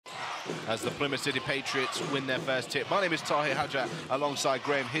as the Plymouth City Patriots win their first tip. My name is Tahir Hajat alongside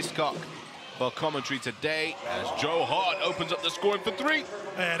Graham Hiscock for commentary today as Joe Hart opens up the scoring for three.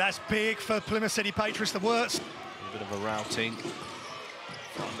 Yeah, that's big for Plymouth City Patriots, the worst. A bit of a routing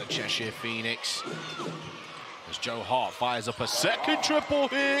from the Cheshire Phoenix as Joe Hart fires up a second triple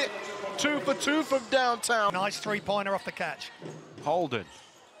here. 2 for 2 from downtown. Nice three-pointer off the catch. Holden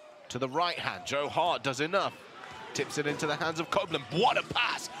to the right hand. Joe Hart does enough. Tips it into the hands of Copeland. What a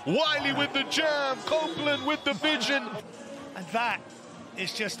pass! Wiley with the jam. Copeland with the vision. And that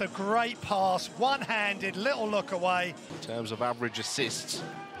is just a great pass. One-handed, little look away. In terms of average assists,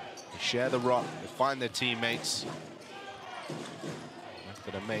 they share the rock. They find their teammates.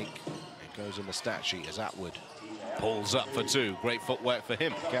 After the make, it goes in the stat sheet as Atwood pulls up for two. Great footwork for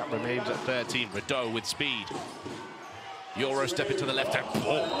him. Gap remains at 13. Rideau with speed. Euro stepping to the left hand.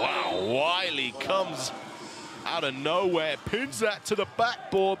 Oh, wow. Wiley comes out of nowhere, pins that to the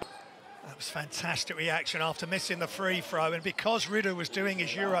backboard. That was fantastic reaction after missing the free throw, and because Rideau was doing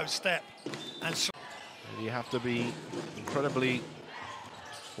his Euro step. And you have to be incredibly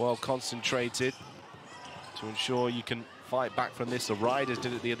well concentrated to ensure you can fight back from this. The Riders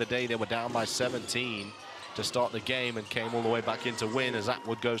did it the other day. They were down by 17 to start the game and came all the way back in to win as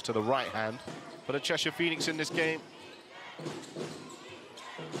Atwood goes to the right hand. For the Cheshire Phoenix in this game,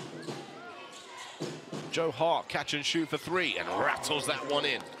 Joe Hart catch and shoot for three and rattles that one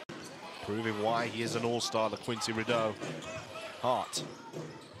in, proving why he is an all-star, the Quincy Rideau. Hart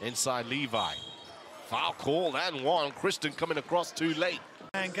inside Levi. Foul called and one. Kristen coming across too late.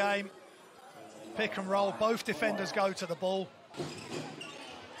 And game, pick and roll, both defenders go to the ball.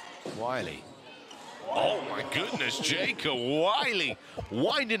 Wiley. Oh my goodness, Jacob Wiley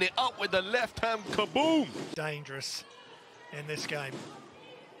winding it up with the left hand, kaboom. Dangerous in this game.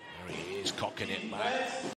 There he is, cocking it back.